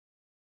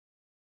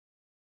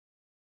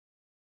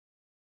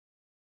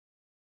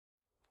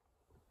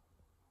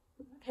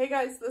Hey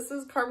guys, this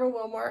is Karma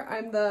Wilmore.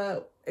 I'm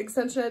the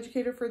extension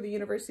educator for the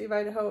University of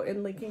Idaho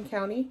in Lincoln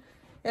County.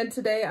 And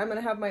today I'm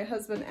going to have my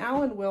husband,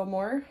 Alan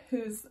Wilmore,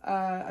 who's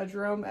a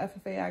Jerome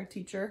FFA Ag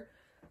teacher,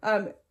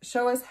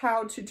 show us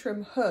how to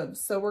trim hooves.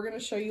 So we're going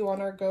to show you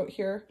on our goat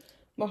here,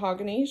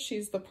 Mahogany.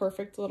 She's the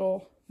perfect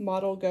little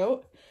model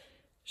goat.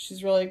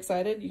 She's really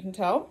excited, you can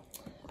tell.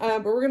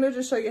 But we're going to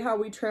just show you how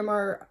we trim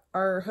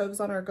our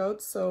hooves on our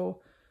goats. So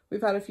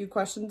we've had a few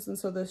questions, and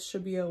so this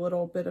should be a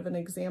little bit of an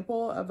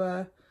example of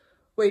a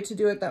way to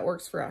do it that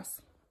works for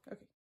us.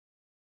 Okay.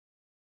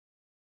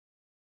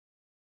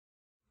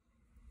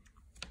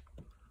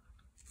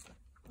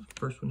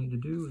 First we need to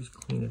do is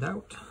clean it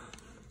out.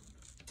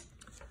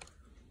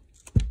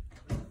 As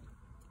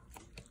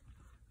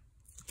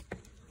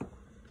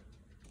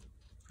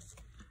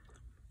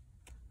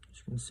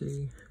you can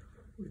see,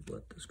 we've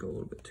let this go a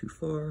little bit too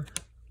far.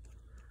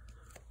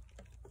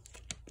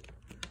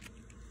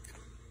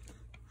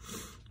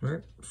 All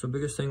right, so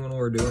biggest thing when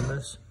we're doing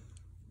this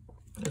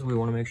is we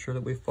want to make sure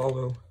that we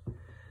follow,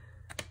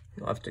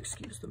 you'll have to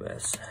excuse the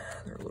mess,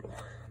 they're a little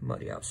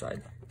muddy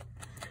outside,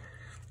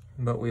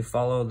 but we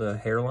follow the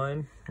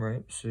hairline,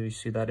 right? So you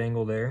see that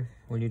angle there,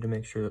 we need to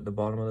make sure that the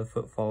bottom of the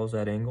foot follows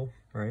that angle,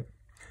 right?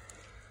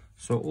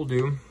 So what we'll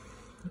do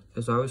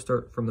is I always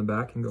start from the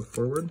back and go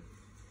forward.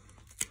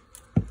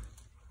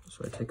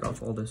 So I take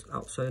off all this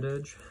outside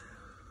edge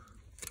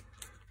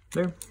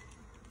there.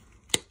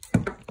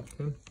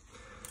 Okay.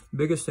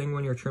 Biggest thing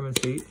when you're trimming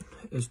feet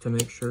is to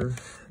make sure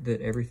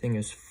that everything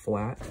is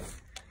flat.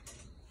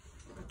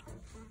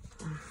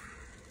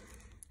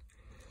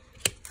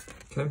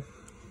 Okay.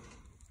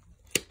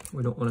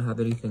 We don't want to have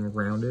anything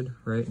rounded,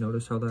 right?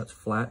 Notice how that's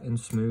flat and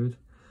smooth.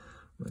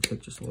 I'm going to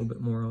take just a little bit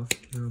more off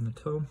here on the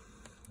toe.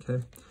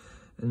 Okay.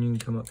 And you can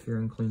come up here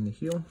and clean the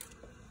heel.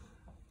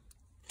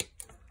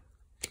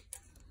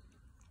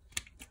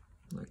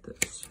 Like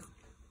this.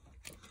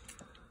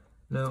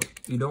 Now,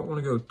 you don't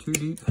want to go too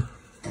deep,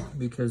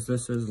 because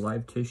this is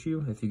live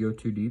tissue. If you go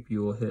too deep,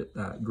 you will hit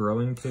that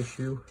growing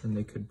tissue and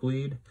they could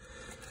bleed.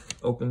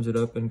 Opens it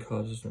up and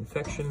causes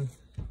infection,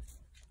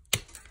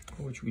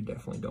 which we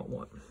definitely don't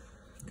want.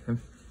 Okay.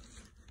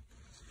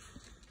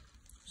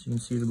 So you can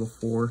see the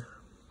before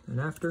and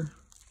after.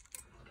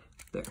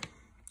 There.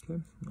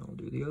 Okay. Now we'll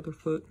do the other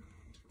foot.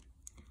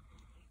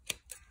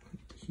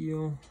 The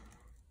heel.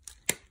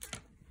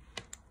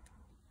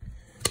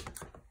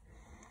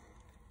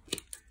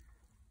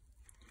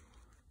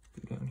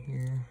 Down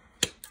here.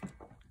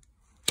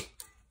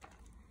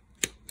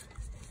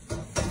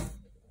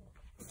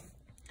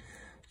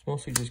 It's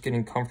mostly just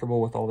getting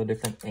comfortable with all the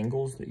different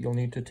angles that you'll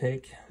need to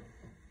take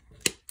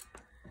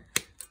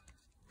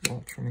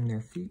while trimming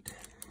their feet.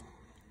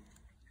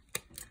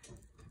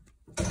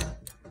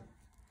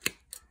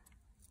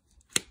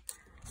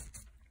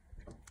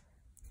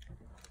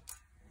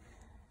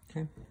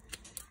 Okay.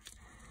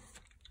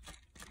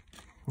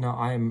 Now,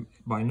 I am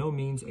by no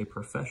means a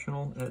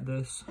professional at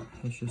this.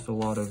 It's just a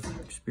lot of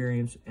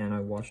experience, and I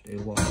watched a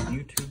lot of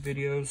YouTube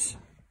videos.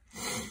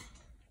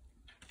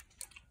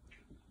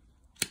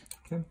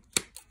 Okay.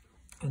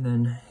 And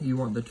then you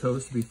want the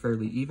toes to be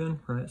fairly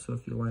even, right? So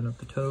if you line up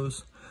the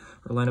toes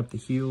or line up the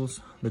heels,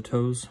 the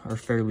toes are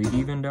fairly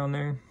even down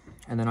there.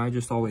 And then I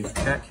just always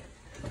check,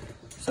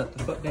 set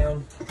the foot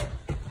down,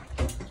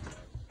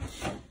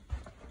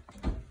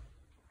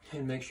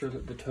 and make sure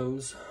that the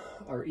toes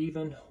are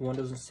even. One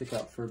doesn't stick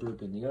out further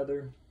than the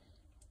other.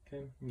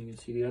 Okay, and you can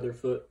see the other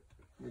foot,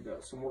 we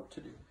got some work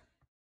to do.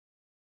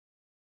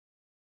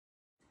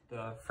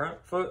 The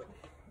front foot,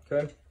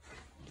 okay,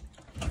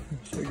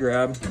 so you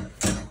grab,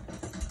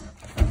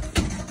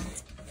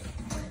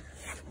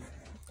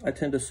 I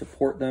tend to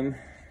support them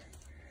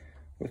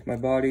with my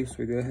body, so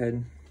we go ahead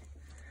and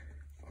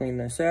clean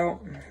this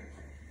out.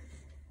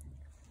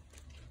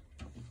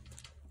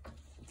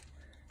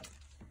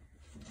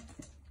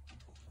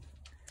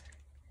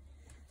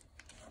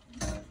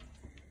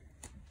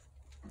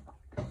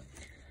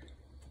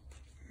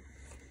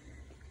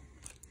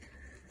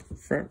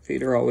 Front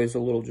feet are always a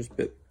little just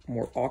bit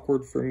more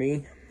awkward for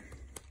me.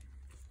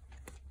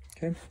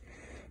 Okay,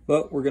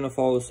 but we're gonna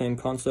follow the same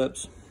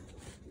concepts.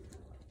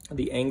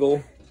 The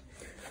angle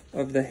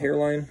of the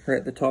hairline right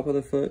at the top of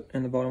the foot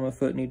and the bottom of the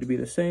foot need to be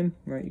the same,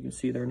 right? You can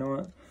see they're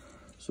not.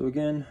 So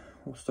again,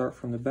 we'll start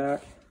from the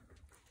back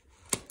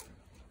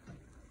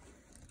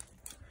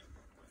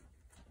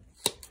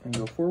and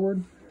go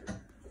forward.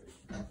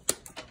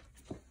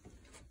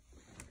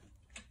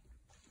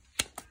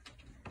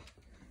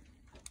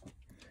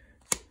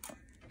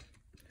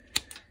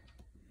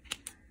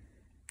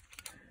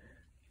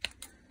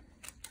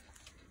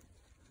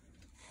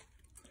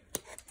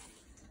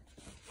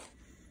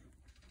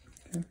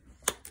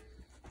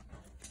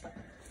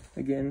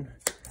 Again,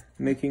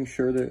 making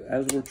sure that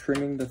as we're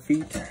trimming the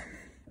feet,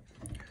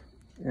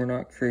 we're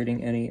not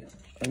creating any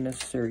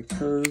unnecessary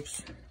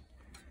curves.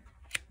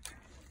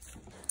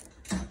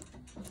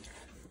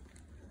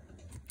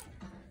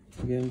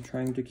 Again,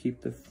 trying to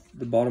keep the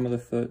bottom of the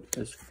foot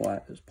as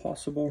flat as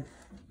possible.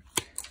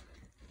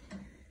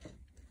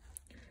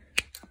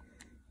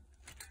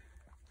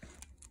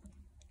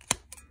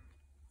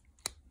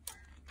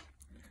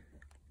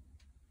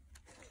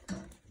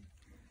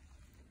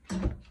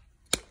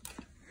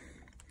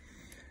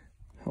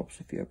 Helps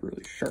if you have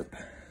really sharp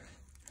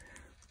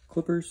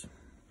clippers.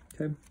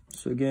 Okay,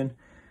 so again,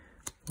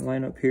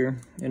 line up here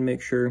and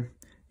make sure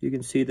you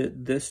can see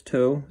that this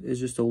toe is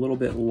just a little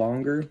bit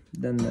longer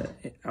than the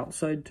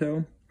outside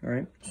toe. All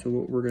right, so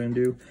what we're gonna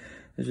do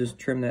is just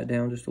trim that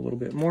down just a little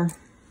bit more.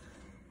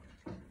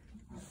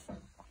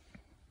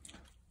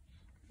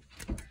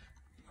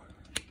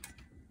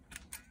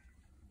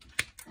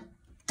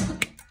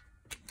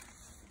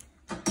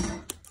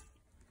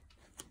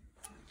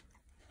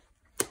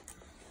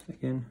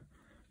 Again,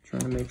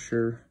 trying to make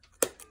sure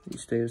we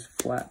stay as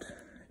flat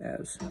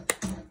as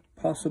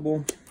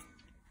possible.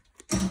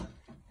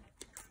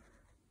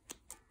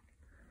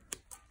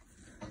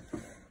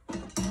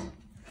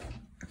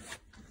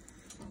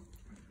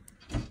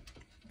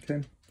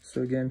 Okay,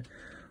 so again,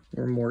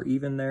 we're more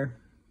even there.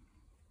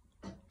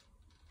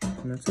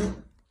 And that's it.